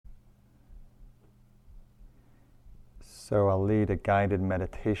So I'll lead a guided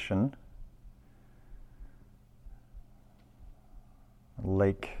meditation,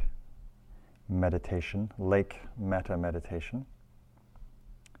 lake meditation, lake Metta meditation.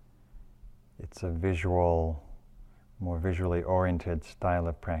 It's a visual, more visually oriented style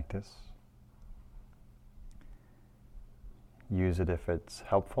of practice. Use it if it's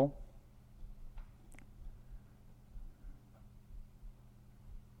helpful.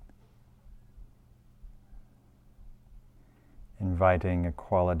 Inviting a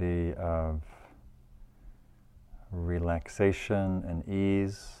quality of relaxation and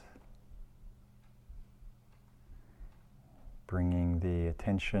ease, bringing the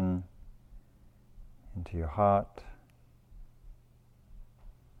attention into your heart,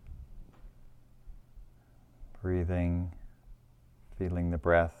 breathing, feeling the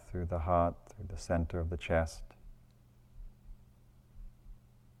breath through the heart, through the center of the chest.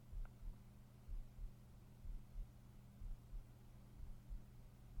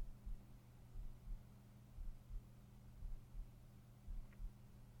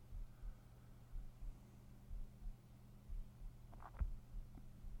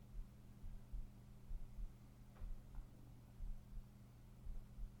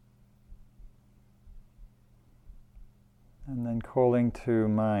 And then calling to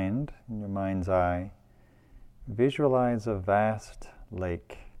mind, in your mind's eye, visualize a vast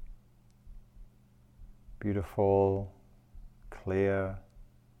lake, beautiful, clear,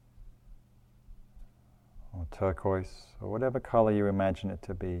 or turquoise, or whatever color you imagine it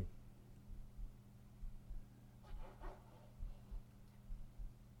to be.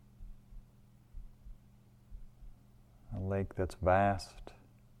 A lake that's vast.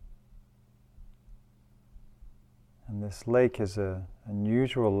 And this lake is an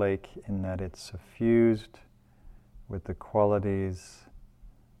unusual lake in that it's suffused with the qualities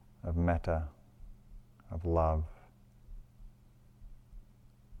of metta, of love.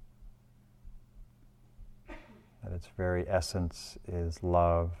 That its very essence is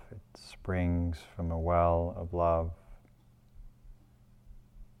love. It springs from a well of love.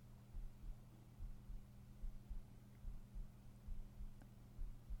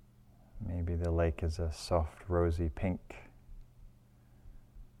 Maybe the lake is a soft, rosy pink.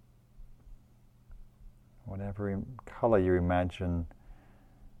 Whatever color you imagine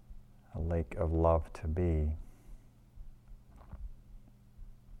a lake of love to be.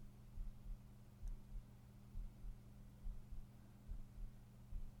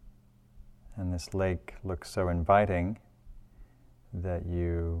 And this lake looks so inviting that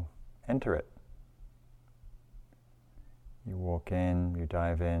you enter it. You walk in, you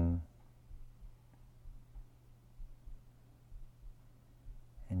dive in,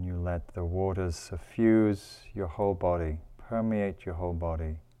 and you let the waters suffuse your whole body, permeate your whole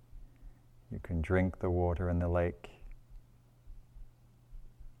body. You can drink the water in the lake,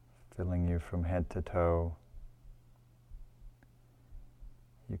 filling you from head to toe.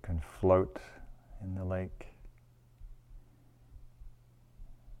 You can float in the lake,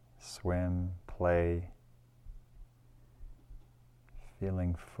 swim, play,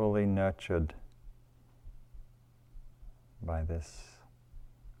 feeling fully nurtured by this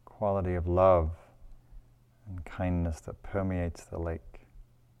quality of love and kindness that permeates the lake.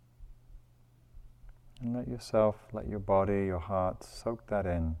 And let yourself, let your body, your heart soak that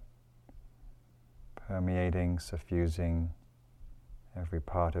in, permeating, suffusing every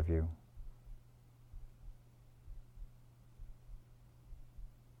part of you.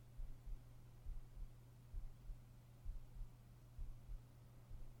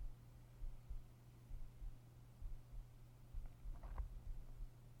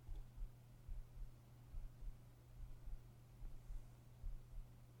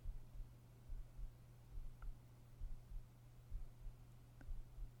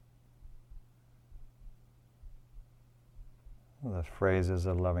 The phrases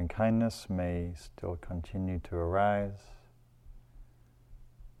of loving kindness may still continue to arise,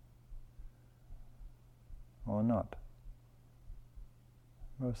 or not.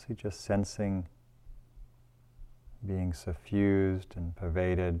 Mostly just sensing, being suffused and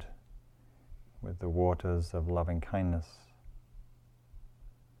pervaded with the waters of loving kindness,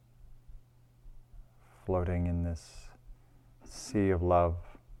 floating in this sea of love.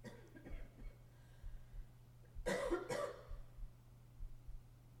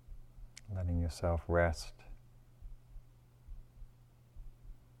 Letting yourself rest.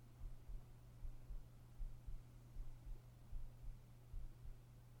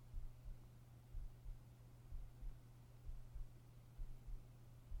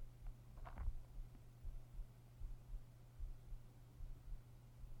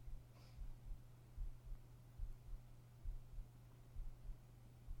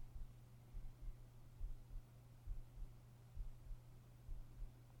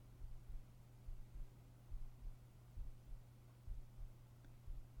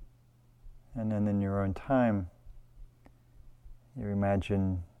 And then in your own time, you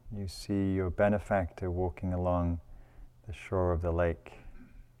imagine you see your benefactor walking along the shore of the lake.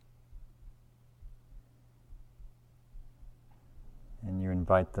 And you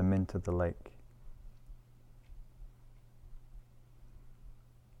invite them into the lake.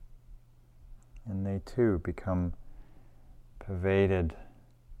 And they too become pervaded,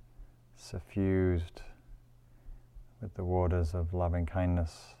 suffused with the waters of loving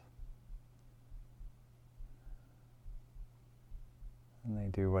kindness. And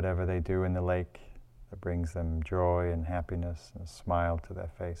they do whatever they do in the lake that brings them joy and happiness and a smile to their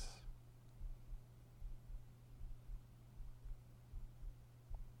face.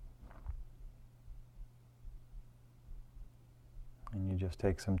 And you just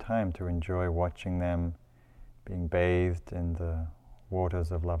take some time to enjoy watching them being bathed in the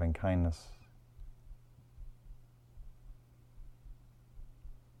waters of loving kindness.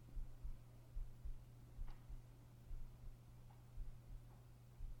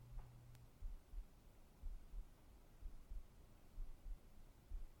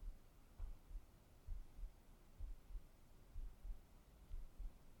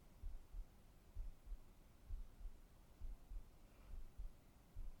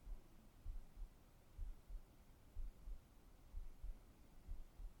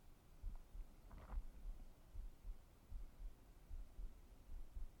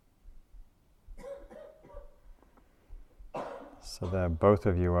 So that both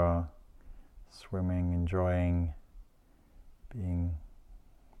of you are swimming, enjoying being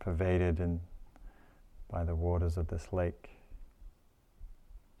pervaded by the waters of this lake.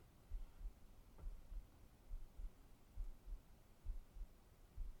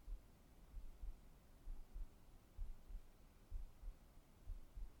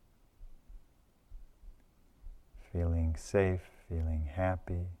 Feeling safe, feeling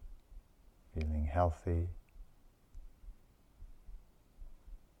happy, feeling healthy.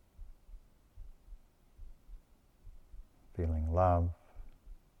 Feeling love,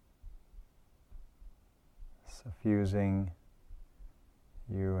 suffusing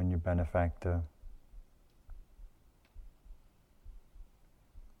you and your benefactor.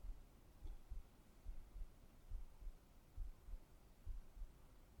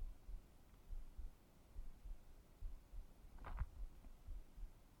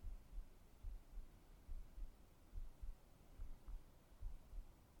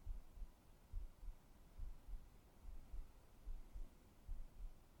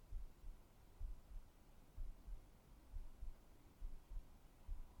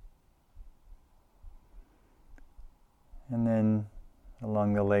 And then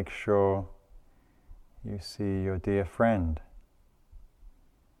along the lake shore, you see your dear friend.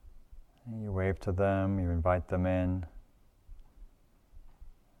 And you wave to them, you invite them in,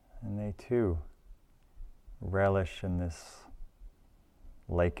 and they too relish in this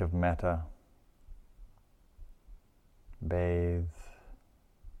lake of metta, bathe,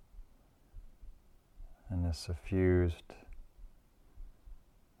 and are suffused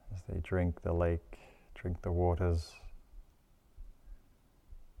as they drink the lake, drink the waters.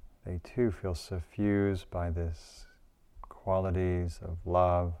 They too feel suffused by these qualities of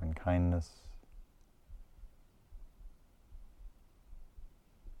love and kindness.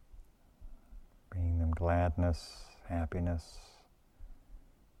 Bringing them gladness, happiness,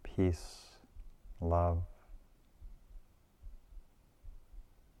 peace, love.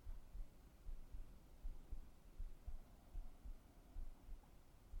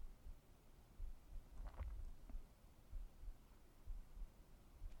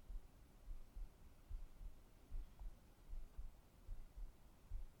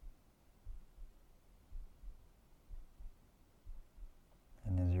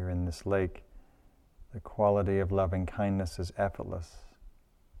 And as you're in this lake, the quality of loving kindness is effortless.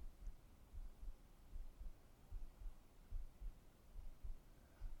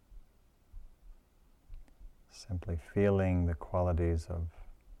 Simply feeling the qualities of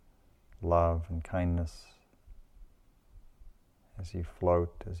love and kindness as you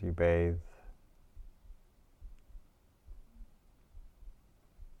float, as you bathe.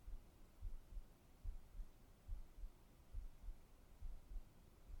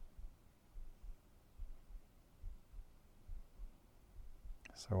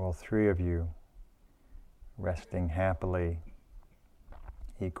 So all three of you resting happily,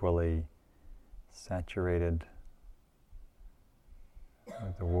 equally saturated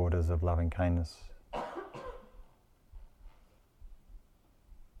with the waters of loving kindness.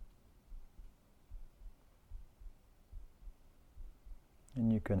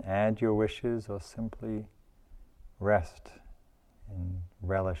 And you can add your wishes or simply rest and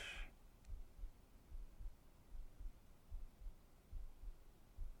relish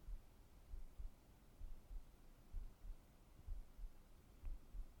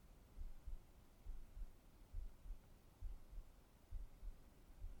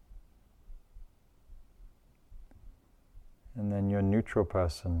And then your neutral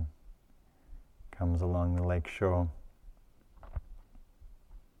person comes along the lake shore.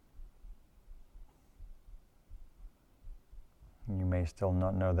 You may still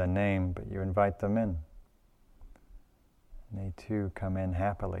not know their name, but you invite them in. And they too come in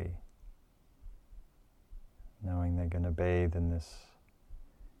happily, knowing they're going to bathe in this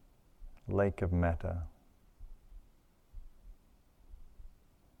lake of metta.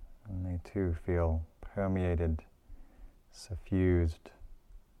 And they too feel permeated, suffused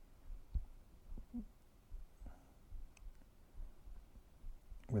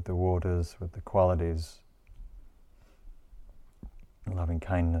with the waters, with the qualities, loving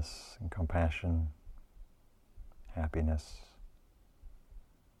kindness and compassion, happiness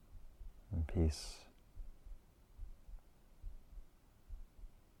and peace.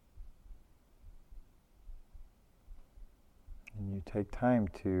 And you take time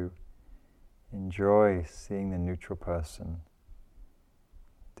to enjoy seeing the neutral person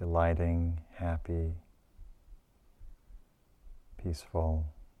delighting, happy, peaceful.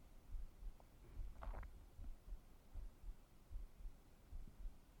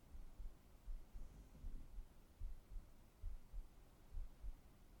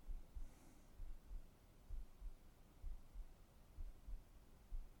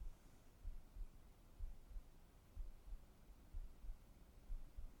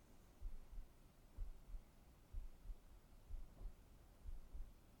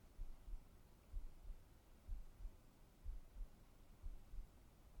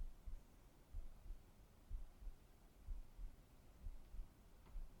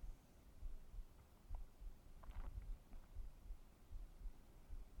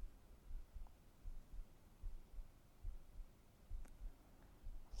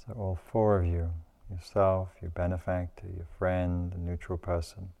 So all four of you, yourself, your benefactor, your friend, the neutral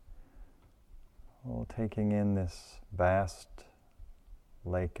person, all taking in this vast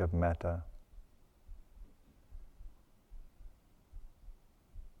lake of metta.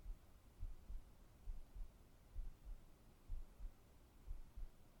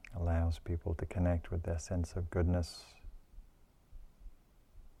 Allows people to connect with their sense of goodness.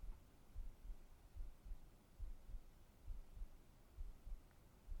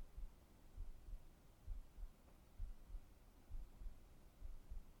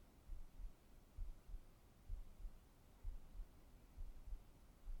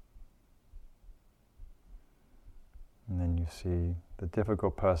 And then you see the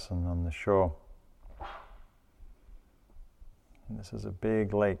difficult person on the shore. And this is a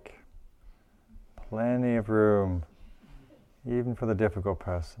big lake, plenty of room, even for the difficult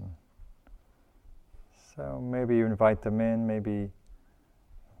person. So maybe you invite them in, maybe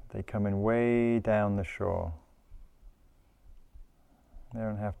they come in way down the shore. They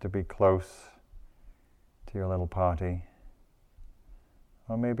don't have to be close to your little party.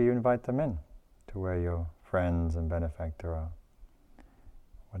 Or maybe you invite them in to where your friends and benefactor are.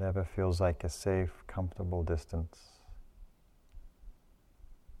 Whatever feels like a safe, comfortable distance.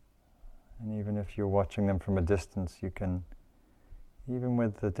 And even if you're watching them from a distance, you can, even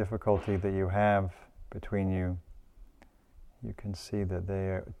with the difficulty that you have between you, you can see that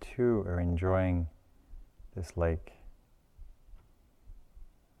they too are enjoying this lake,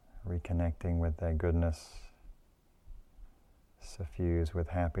 reconnecting with their goodness, suffused with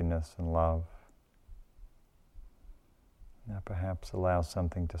happiness and love. That perhaps allows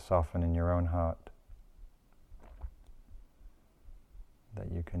something to soften in your own heart,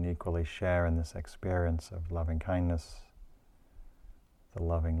 that you can equally share in this experience of loving kindness, the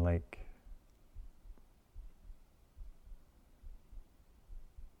loving lake.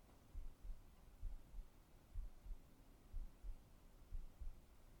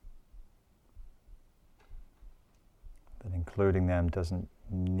 That including them doesn't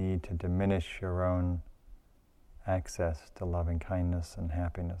need to diminish your own access to loving kindness and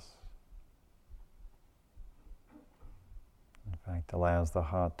happiness. In fact, allows the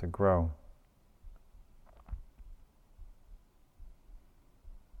heart to grow.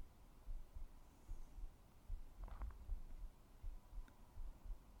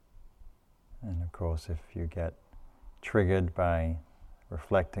 And of course, if you get triggered by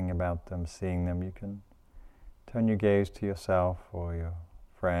reflecting about them, seeing them, you can turn your gaze to yourself or your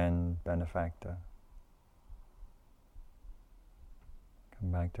friend, benefactor.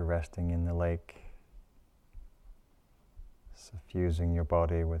 Come back to resting in the lake, suffusing your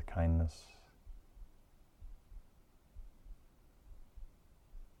body with kindness.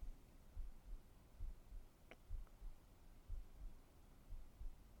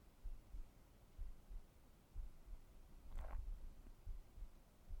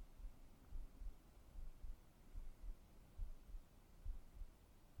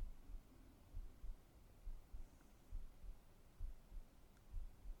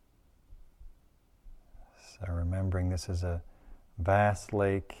 So remembering this is a vast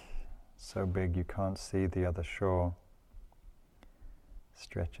lake, so big you can't see the other shore,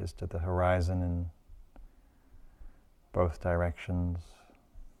 stretches to the horizon in both directions.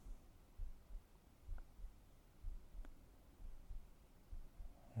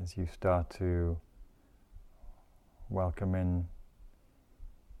 As you start to welcome in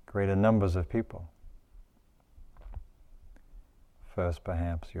greater numbers of people. First,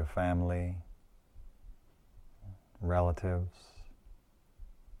 perhaps your family, relatives,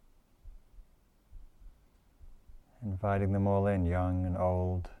 inviting them all in, young and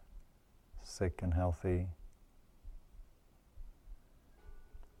old, sick and healthy,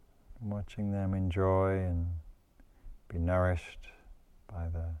 watching them enjoy and be nourished by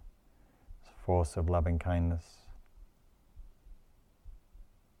the force of loving kindness.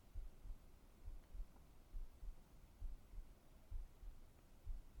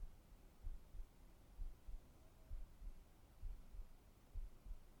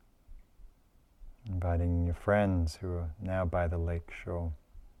 Inviting your friends who are now by the lake shore,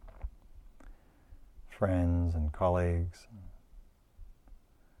 friends and colleagues,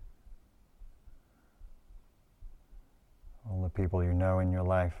 all the people you know in your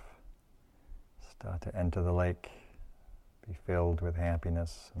life, start to enter the lake, be filled with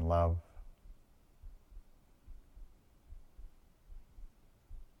happiness and love.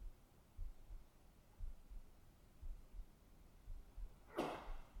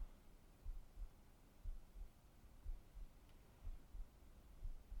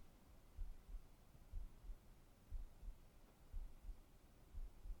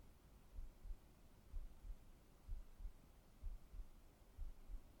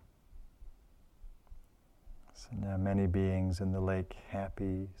 So now many beings in the lake,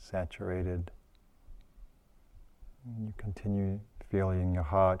 happy, saturated. And you continue feeling your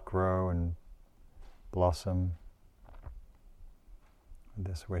heart grow and blossom with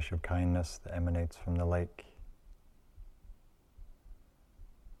this wish of kindness that emanates from the lake.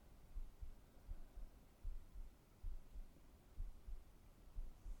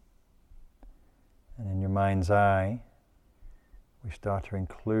 And in your mind's eye, we start to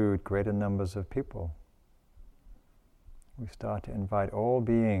include greater numbers of people. We start to invite all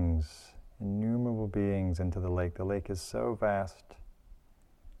beings, innumerable beings, into the lake. The lake is so vast, it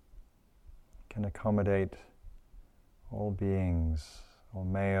can accommodate all beings, all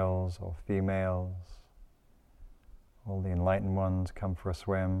males, all females, all the enlightened ones come for a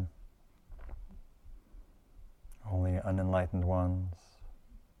swim, all the unenlightened ones.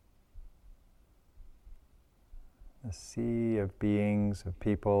 A sea of beings, of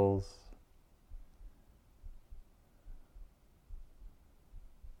peoples,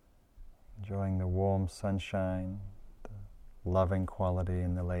 enjoying the warm sunshine, the loving quality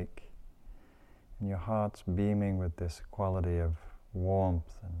in the lake, and your heart's beaming with this quality of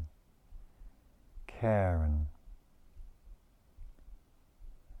warmth and care and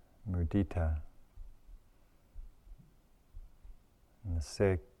mudita, and the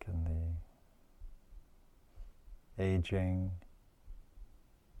sick and the aging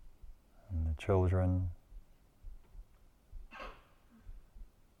and the children.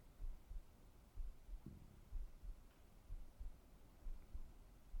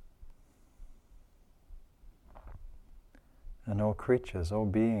 And all creatures, all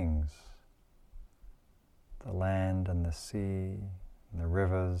beings, the land and the sea, and the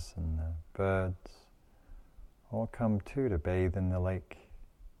rivers and the birds, all come too to bathe in the lake.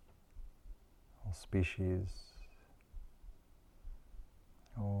 All species,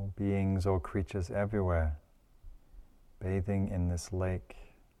 all beings, all creatures everywhere, bathing in this lake,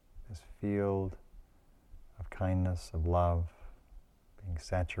 this field of kindness, of love, being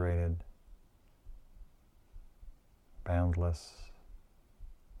saturated, boundless.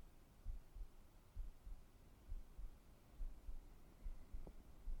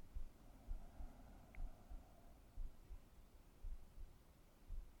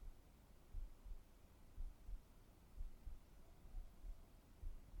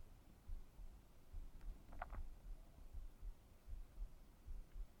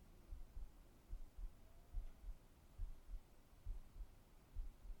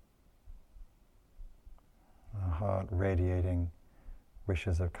 Heart radiating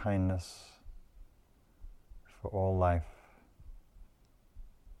wishes of kindness for all life.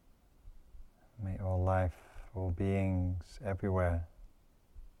 May all life, all beings everywhere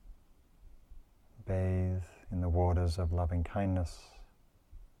bathe in the waters of loving kindness.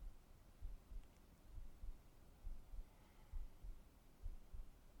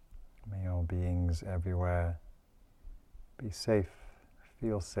 May all beings everywhere be safe,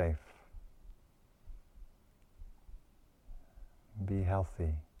 feel safe. Be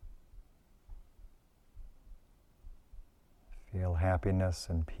healthy. Feel happiness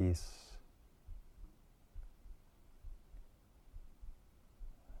and peace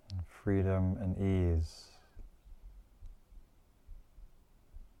and freedom and ease.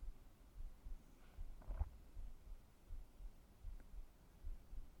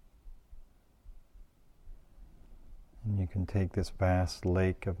 And you can take this vast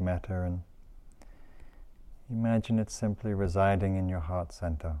lake of metta and imagine it simply residing in your heart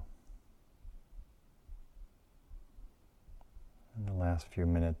center. In the last few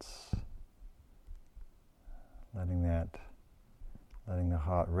minutes, letting the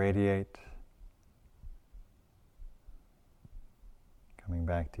heart radiate, coming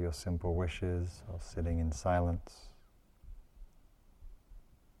back to your simple wishes or sitting in silence.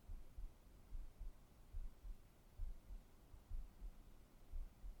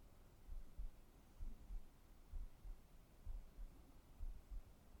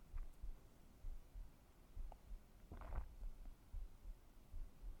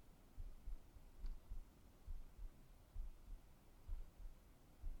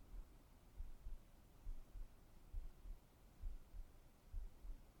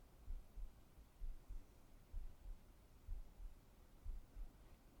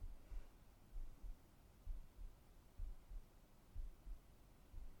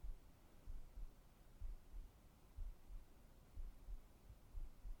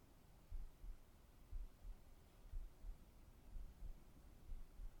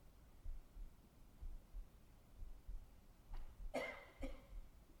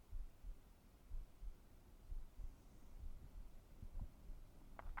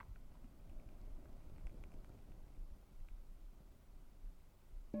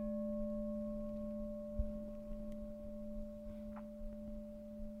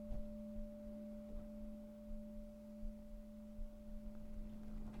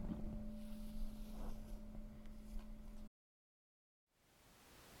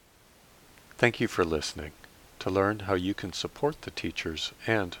 Thank you for listening. To learn how you can support the teachers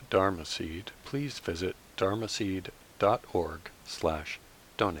and Dharma Seed, please visit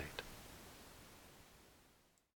dharmaseed.org/donate.